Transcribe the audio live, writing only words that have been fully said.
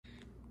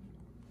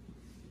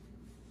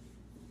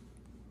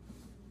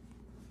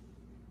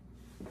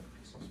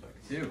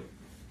too.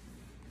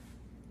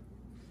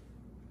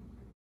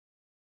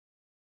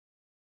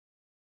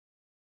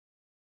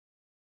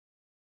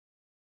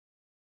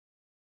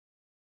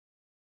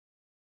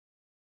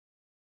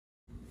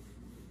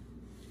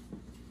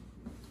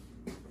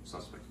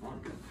 Suspect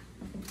 1.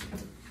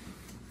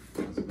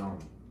 How's it going?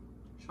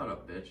 Shut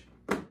up, bitch.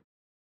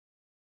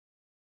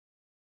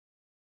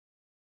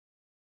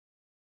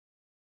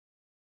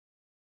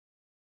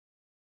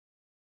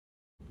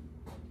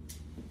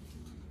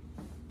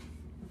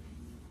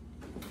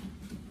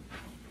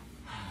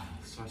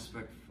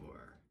 Suspect 4.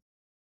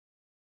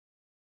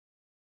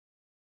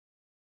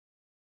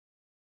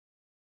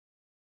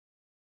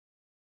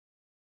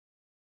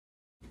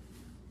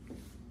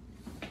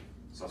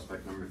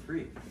 Suspect number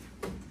 3.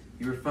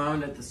 You were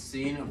found at the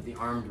scene of the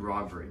armed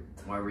robbery.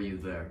 Why were you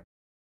there?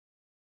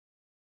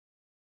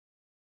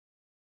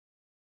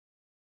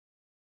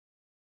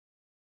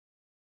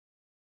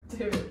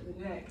 Dude,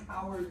 Nick,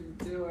 how are you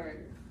doing?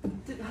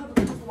 How's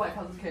the wife?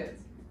 How's the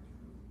kids?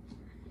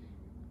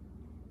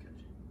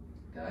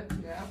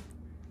 Good, yeah.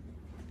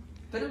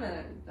 Been a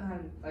minute,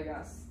 I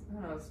guess. I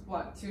don't know, it's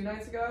what, 2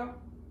 nights ago?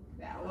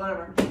 Yeah,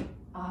 whatever.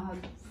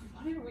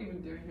 What are we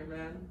even doing here,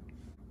 man?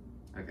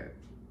 Okay,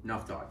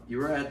 enough talk. You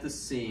were at the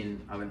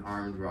scene of an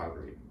armed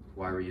robbery.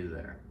 Why were you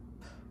there?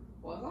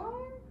 Was I?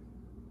 Oh,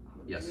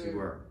 Yes, dude. you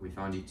were. We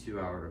found you 2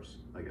 hours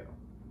ago.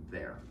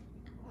 There.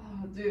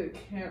 Oh, dude,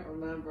 can't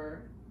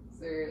remember.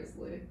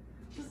 Seriously.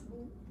 Just,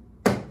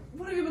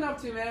 what have you been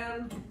up to,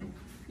 man?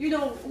 You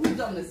know, we've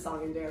done this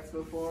song and dance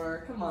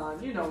before. Come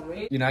on, you know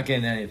me. You're not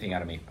getting anything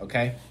out of me,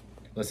 okay?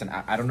 Listen,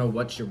 I don't know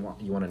what you want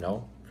to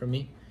know from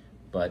me,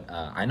 but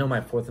I know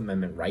my Fourth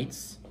Amendment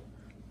rights,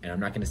 and I'm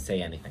not going to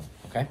say anything,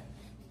 okay?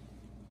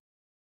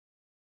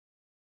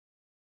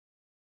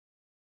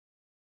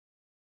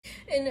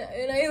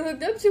 And I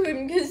looked up to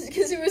him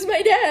because he was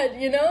my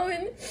dad, you know,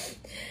 and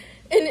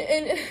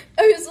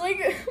I was like,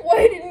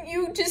 why didn't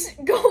you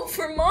just go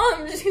for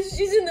mom? Just because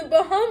she's in the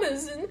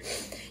Bahamas, and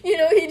you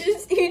know,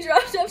 he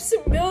dropped off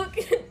some milk,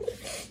 and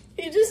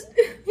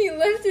he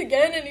left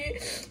again, and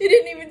he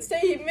didn't even say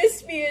he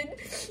missed me, and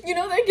you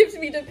know, that gives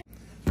me the.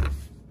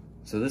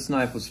 So this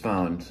knife was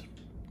found,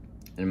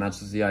 and it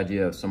matches the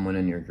idea of someone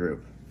in your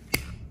group.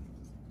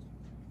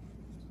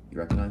 You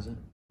recognize it?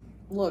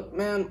 Look,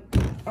 man,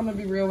 I'm gonna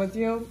be real with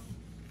you.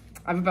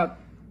 I have about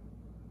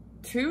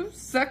 2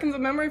 seconds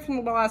of memory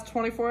from the last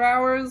 24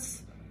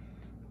 hours.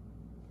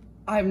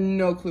 I have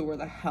no clue where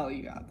the hell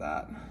you got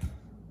that.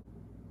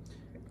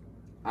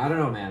 I don't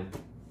know, man.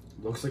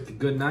 Looks like a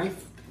good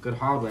knife, good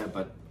hardware,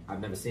 but I've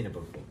never seen it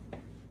before.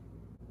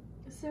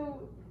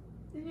 So,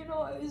 you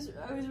know, I was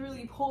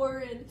really poor,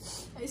 and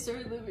I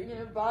started living in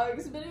a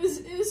box, but it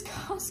was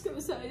Costco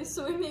size,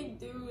 so I made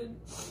do, and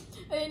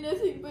I had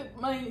nothing but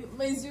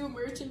my zoo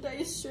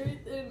merchandise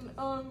shirt, and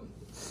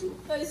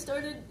I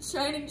started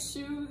shining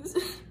shoes,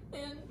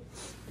 and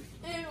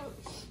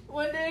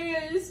one day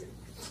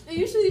I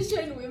usually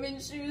shine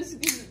women's shoes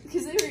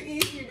because they were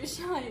easier to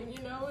shine,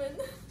 you know,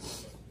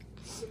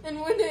 and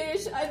one day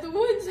the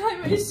one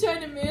time I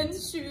shined a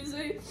man's shoes,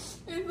 I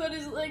thought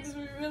his legs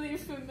were really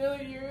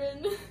familiar,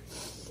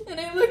 and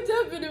I looked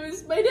up and it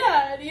was my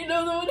dad, you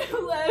know, the one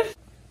who left.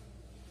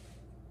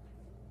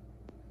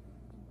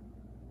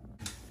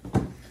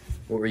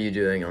 What were you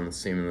doing on the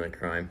scene of the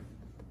crime?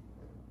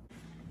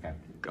 Okay.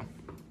 Go.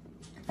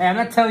 Hey, I'm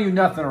not telling you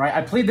nothing, all right?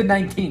 I plead the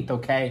 19th,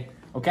 okay?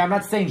 Okay, I'm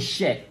not saying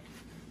shit.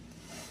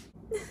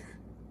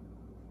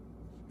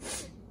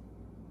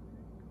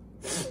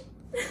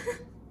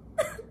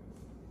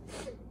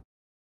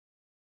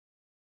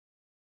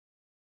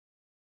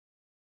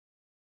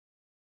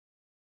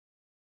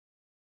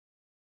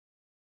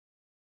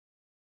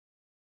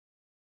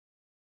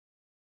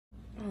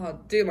 Oh,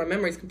 dude, my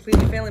memory's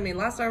completely failing me.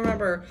 Last I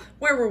remember,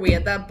 where were we?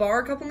 At that bar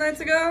a couple nights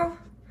ago?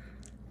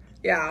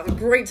 Yeah, a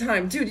great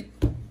time. Dude,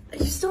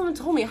 you still haven't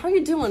told me. How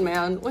you doing,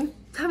 man? We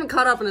haven't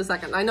caught up in a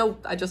second. I know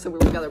I just said we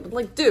were together, but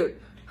like, dude,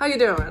 how you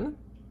doing?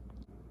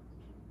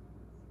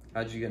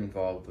 How'd you get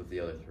involved with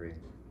the other 3?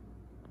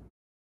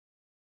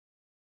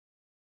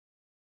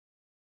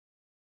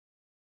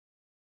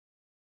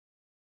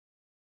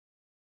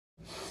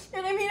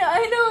 And I mean,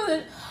 I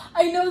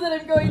know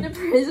that I'm going to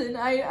prison.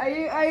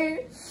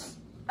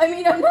 I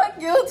mean, I'm not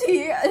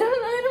guilty. I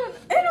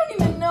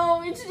don't even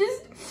know. It's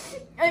just,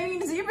 I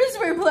mean, zebras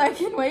wear black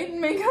and white, and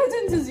my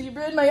cousin's a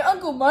zebra, and my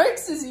Uncle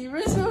Mark's a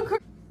zebra, so of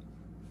course.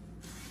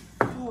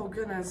 Oh,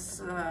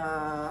 goodness.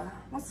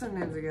 What's their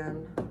names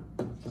again?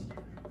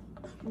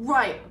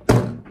 Right.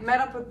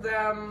 Met up with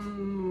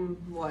them,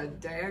 what, a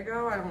day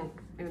ago?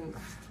 Can't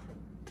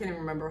even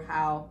remember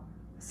how.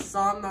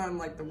 Saw them on,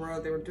 like, the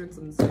road. They were doing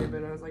some stupid,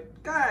 and I was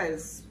like,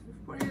 guys,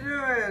 what are you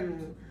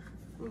doing?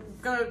 I'm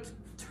gonna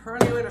turn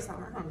you in or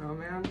something. I don't know,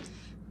 man.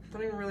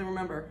 Don't even really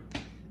remember.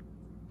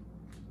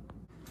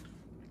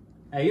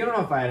 Hey, you don't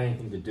know if I had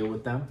anything to do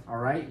with them, all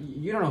right?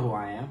 You don't know who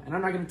I am, and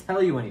I'm not going to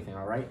tell you anything,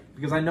 all right?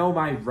 Because I know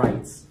my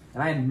rights,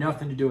 and I had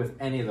nothing to do with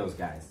any of those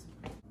guys.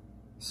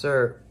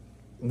 Sir,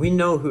 we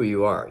know who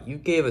you are. You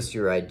gave us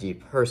your ID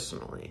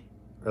personally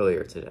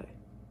earlier today.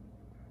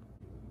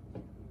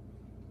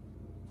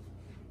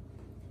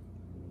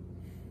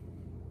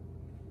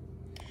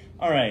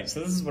 Alright, so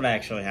this is what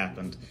actually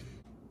happened.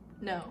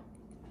 No.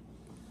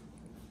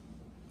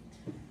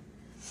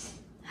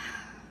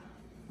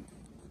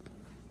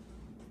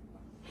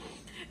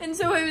 And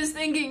so I was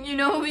thinking, you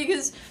know,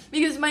 because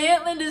my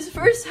Aunt Linda's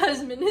first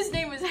husband, his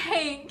name was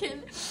Hank,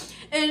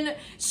 and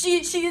she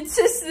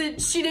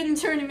insisted she didn't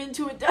turn him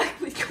into a duck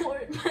with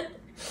corn, but,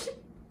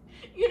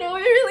 you know,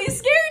 it really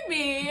scared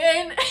me,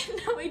 and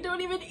now I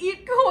don't even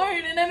eat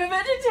corn, and I'm a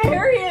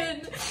vegetarian,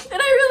 and I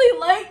really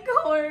like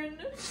corn.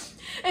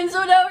 And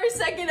so now our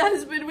second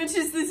husband, which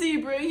is the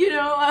zebra, you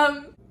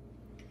know,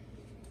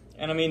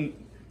 And I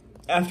mean,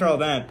 after all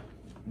that,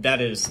 that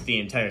is the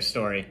entire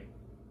story.